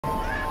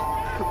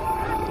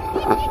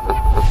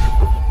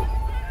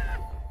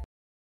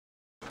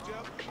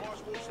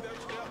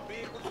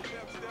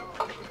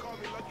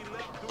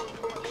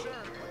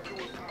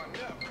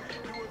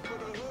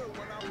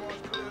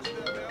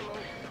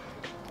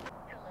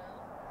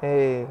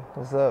Hey,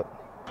 what's up?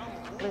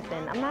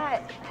 Listen, I'm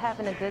not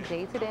having a good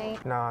day today.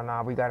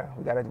 Nah, we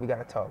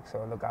gotta talk.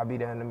 So look, I'll be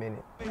there in a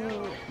minute. Can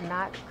you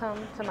not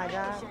come to my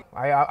job?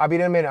 I'll be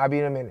there in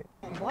a minute.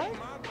 What?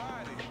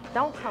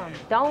 Don't come.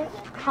 Don't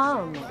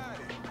come.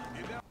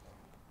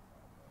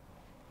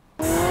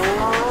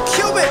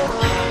 Cupid,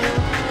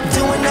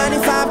 doing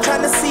 95,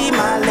 trying to see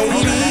my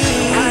lady.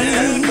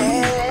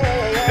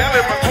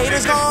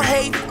 Haters gon'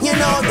 hate, you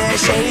know they're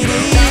shady.